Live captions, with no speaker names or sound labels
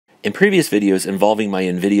In previous videos involving my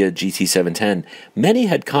NVIDIA GT710, many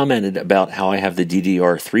had commented about how I have the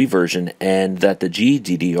DDR3 version and that the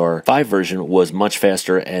GDDR5 version was much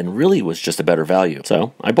faster and really was just a better value.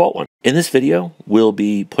 So I bought one. In this video, we'll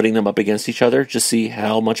be putting them up against each other to see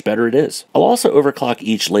how much better it is. I'll also overclock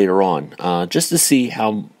each later on, just to see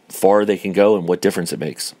how far they can go and what difference it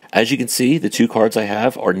makes. As you can see, the two cards I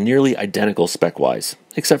have are nearly identical spec-wise,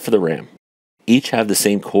 except for the RAM. Each have the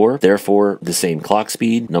same core, therefore the same clock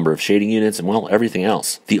speed, number of shading units, and well, everything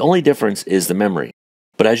else. The only difference is the memory.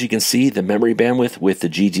 But as you can see, the memory bandwidth with the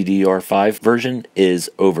GDDR5 version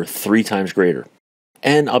is over 3 times greater.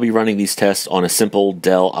 And I'll be running these tests on a simple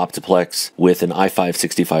Dell Optiplex with an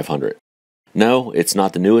i5-6500. No, it's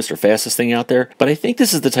not the newest or fastest thing out there, but I think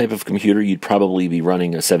this is the type of computer you'd probably be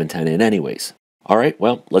running a 710 in anyways. Alright,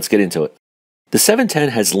 well, let's get into it. The 710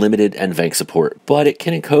 has limited NVENC support, but it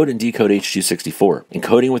can encode and decode H.264.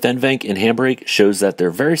 Encoding with NVENC in Handbrake shows that they're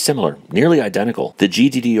very similar, nearly identical. The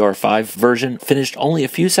GDDR5 version finished only a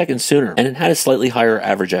few seconds sooner, and it had a slightly higher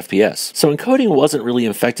average FPS, so encoding wasn't really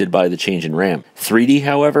affected by the change in RAM. 3D,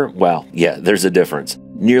 however, well, yeah, there's a difference.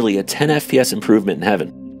 Nearly a 10 FPS improvement in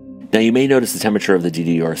heaven. Now you may notice the temperature of the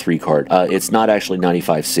DDR3 card. It's not actually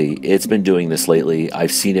 95C. It's been doing this lately.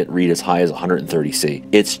 I've seen it read as high as 130C.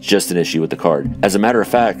 It's just an issue with the card. As a matter of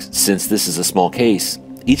fact, since this is a small case,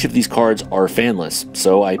 each of these cards are fanless,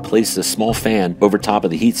 so I placed a small fan over top of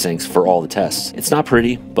the heat sinks for all the tests. It's not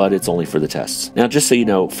pretty, but it's only for the tests. Now just so you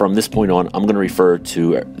know, from this point on, I'm going to refer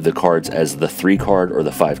to the cards as the 3 card or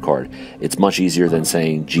the 5 card. It's much easier than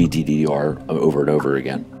saying GDDR over and over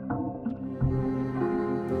again.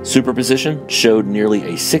 Superposition showed nearly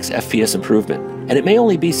a 6 FPS improvement, and it may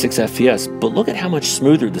only be 6 FPS, but look at how much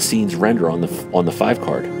smoother the scenes render on the 5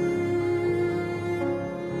 card.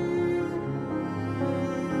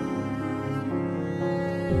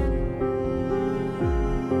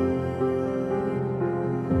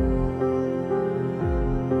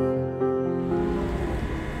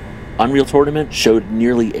 Unreal Tournament showed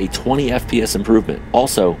nearly a 20 FPS improvement.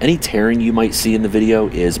 Also, any tearing you might see in the video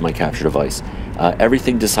is my capture device.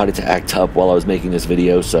 Everything decided to act up while I was making this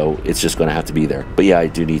video, so it's just going to have to be there. But yeah, I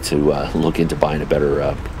do need to look into buying a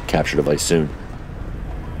better capture device soon.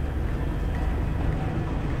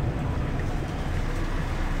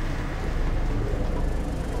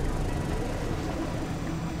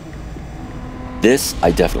 This I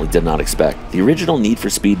definitely did not expect. The original Need for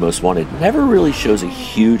Speed Most Wanted never really shows a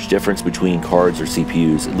huge difference between cards or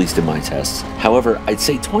CPUs, at least in my tests. However, I'd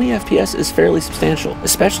say 20 FPS is fairly substantial,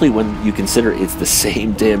 especially when you consider it's the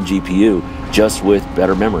same damn GPU, just with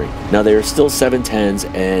better memory. Now there are still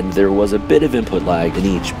 710s and there was a bit of input lag in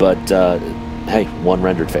each, but hey, one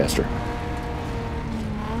rendered faster.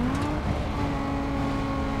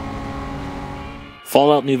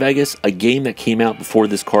 Fallout New Vegas, a game that came out before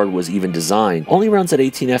this card was even designed, only runs at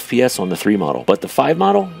 18 FPS on the 3 model, but the 5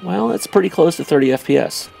 model, well, it's pretty close to 30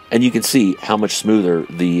 FPS. And you can see how much smoother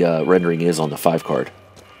the rendering is on the 5 card.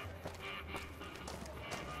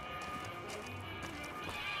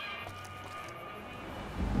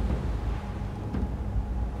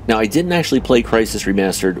 Now, I didn't actually play Crysis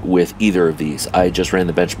Remastered with either of these, I just ran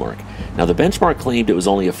the benchmark. Now, the benchmark claimed it was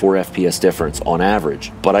only a 4 FPS difference on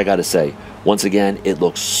average, but I gotta say, once again, it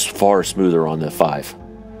looks far smoother on the 5.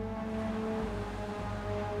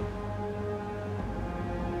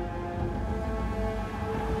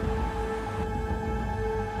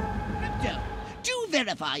 To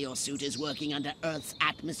verify your suit is working under Earth's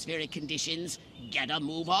atmospheric conditions, get a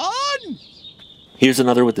move on! Here's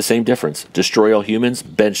another with the same difference. Destroy All Humans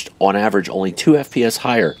benched on average only 2 FPS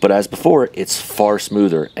higher, but as before, it's far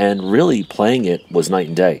smoother, and really playing it was night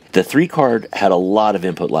and day. The 3 card had a lot of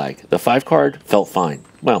input lag. The 5 card felt fine.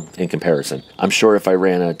 Well, in comparison. I'm sure if I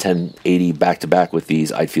ran a 1080 back-to-back with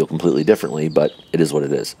these, I'd feel completely differently, but it is what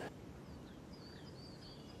it is.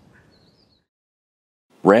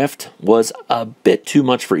 Raft was a bit too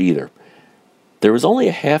much for either. There was only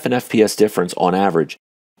a half an FPS difference on average,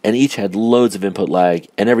 and each had loads of input lag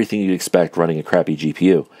and everything you'd expect running a crappy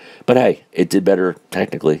GPU. But hey, it did better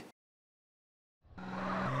technically.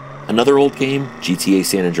 Another old game, GTA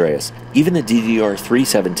San Andreas. Even the DDR3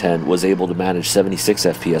 710 was able to manage 76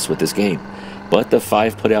 FPS with this game, but the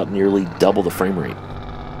 5 put out nearly double the frame rate.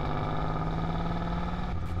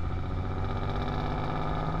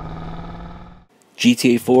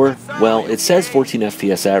 GTA 4, well, it says 14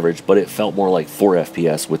 FPS average, but it felt more like 4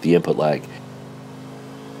 FPS with the input lag.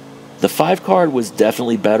 The 5 card was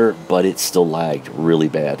definitely better, but it still lagged really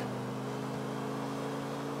bad.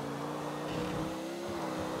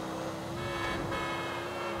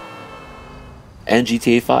 And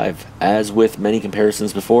GTA 5, as with many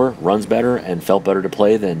comparisons before, runs better and felt better to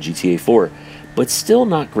play than GTA 4, but still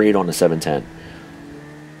not great on the 710.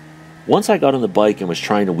 Once I got on the bike and was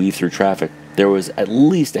trying to weave through traffic, there was at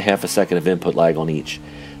least a half a second of input lag on each.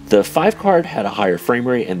 The 5 card had a higher frame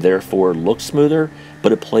rate and therefore looked smoother,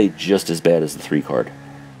 but it played just as bad as the 3 card.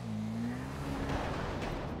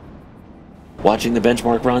 Watching the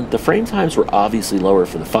benchmark run, the frame times were obviously lower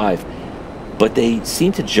for the 5, but they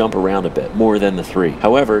seemed to jump around a bit more than the 3.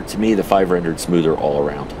 However, to me the 5 rendered smoother all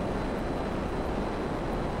around.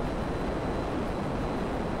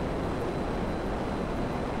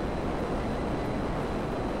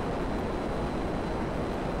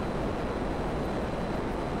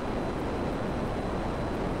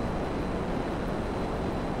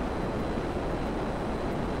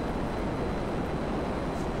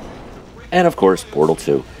 And of course, Portal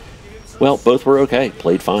 2. Well, both were okay,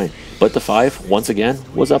 played fine, but the 5, once again,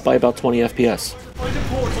 was up by about 20 FPS. Find a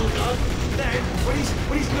portal gun, then, when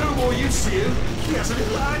he's no more use to you, he has a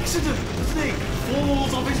little accident, doesn't he?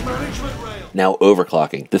 Falls off his management rail. Now,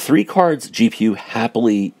 overclocking. The 3 card's GPU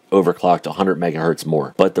happily overclocked 100 megahertz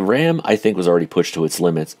more, but the RAM I think was already pushed to its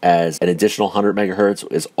limits, as an additional 100 megahertz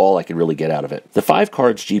is all I could really get out of it. The 5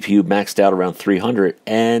 card's GPU maxed out around 300,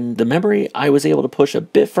 and the memory I was able to push a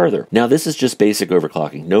bit further. Now this is just basic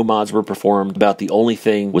overclocking. No mods were performed. About the only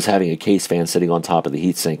thing was having a case fan sitting on top of the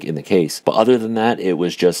heatsink in the case. But other than that, it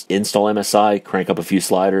was just install MSI, crank up a few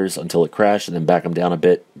sliders until it crashed, and then back them down a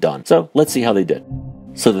bit, done. So let's see how they did.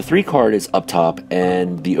 So the 3 card is up top,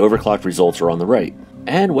 and the overclocked results are on the right.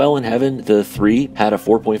 And well in heaven, the 3 had a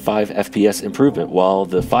 4.5 FPS improvement, while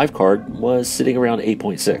the 5 card was sitting around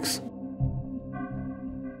 8.6.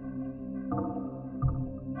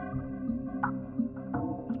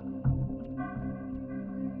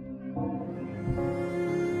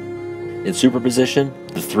 In Superposition,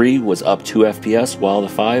 the 3 was up 2 FPS, while the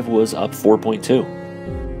 5 was up 4.2.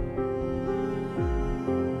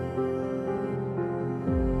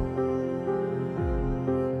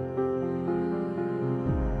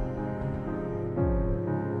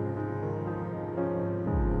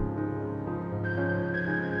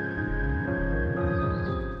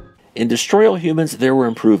 In Destroy All Humans, there were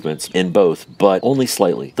improvements in both, but only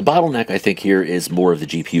slightly. The bottleneck, I think, here is more of the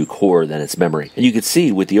GPU core than its memory. And you can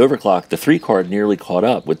see, with the overclock, the 3 card nearly caught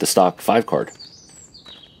up with the stock 5 card.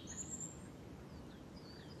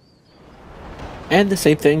 And the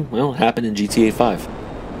same thing, well, happened in GTA 5.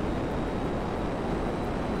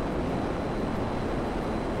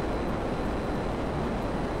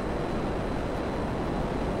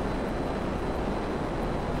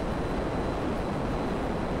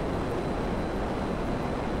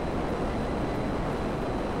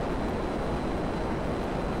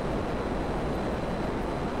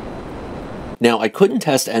 Now, I couldn't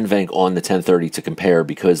test NVENC on the 1030 to compare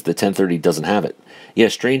because the 1030 doesn't have it. Yeah,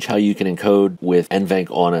 strange how you can encode with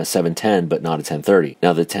NVENC on a 710 but not a 1030.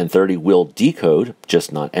 Now, the 1030 will decode,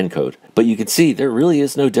 just not encode. But you can see there really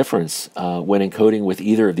is no difference when encoding with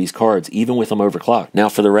either of these cards, even with them overclocked. Now,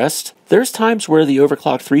 for the rest, there's times where the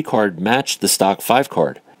overclocked 3 card matched the stock 5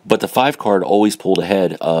 card. But the 5 card always pulled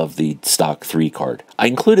ahead of the stock 3 card. I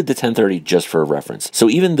included the 1030 just for a reference. So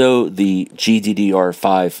even though the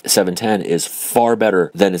GDDR5 710 is far better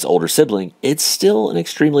than its older sibling, it's still an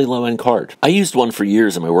extremely low-end card. I used one for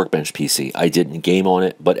years on my Workbench PC. I didn't game on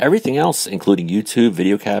it, but everything else, including YouTube,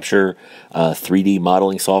 video capture, 3D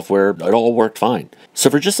modeling software, it all worked fine. So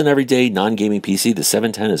for just an everyday non-gaming PC, the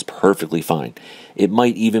 710 is perfectly fine. It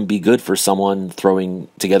might even be good for someone throwing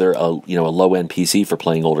together a low-end PC for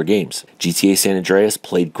playing older games. GTA San Andreas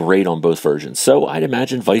played great on both versions, so I'd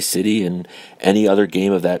imagine Vice City and any other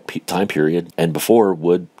game of that time period and before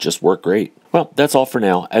would just work great. Well, that's all for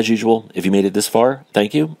now. As usual, if you made it this far,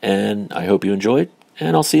 thank you, and I hope you enjoyed,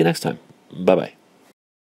 and I'll see you next time. Bye-bye.